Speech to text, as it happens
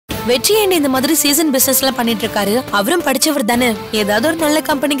வெற்றி என்ன இந்த மாதிரி சீசன் பிசினஸ்லாம் பண்ணிட்டு இருக்காரு. அவரும் படிச்சவர் தானே. ஏதாவது ஒரு நல்ல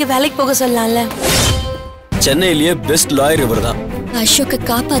கம்பெனிக்கு வேலைக்கு போக சொல்லலாம்ல. சென்னையிலேயே பெஸ்ட் லாயர் இவர்தான். அசோக்க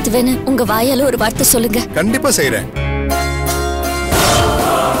காப்பாத்துவேன்னு உங்க வாயால ஒரு வார்த்தை சொல்லுங்க. கண்டிப்பா செய்றேன்.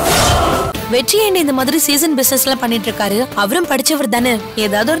 வெற்றி என்ன இந்த மாதிரி சீசன் பிசினஸ்லாம் பண்ணிட்டு இருக்காரு. அவரும் படிச்சவர் தானே.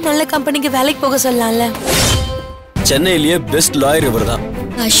 ஏதாவது ஒரு நல்ல கம்பெனிக்கு வேலைக்கு போக சொல்லலாம்ல. சென்னையிலேயே பெஸ்ட் லாயர் இவர்தான்.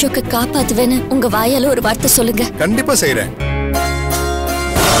 அசோக்க காப்பாத்துவேன்னு உங்க வாயால ஒரு வார்த்தை சொல்லுங்க. கண்டிப்பா செய்றேன்.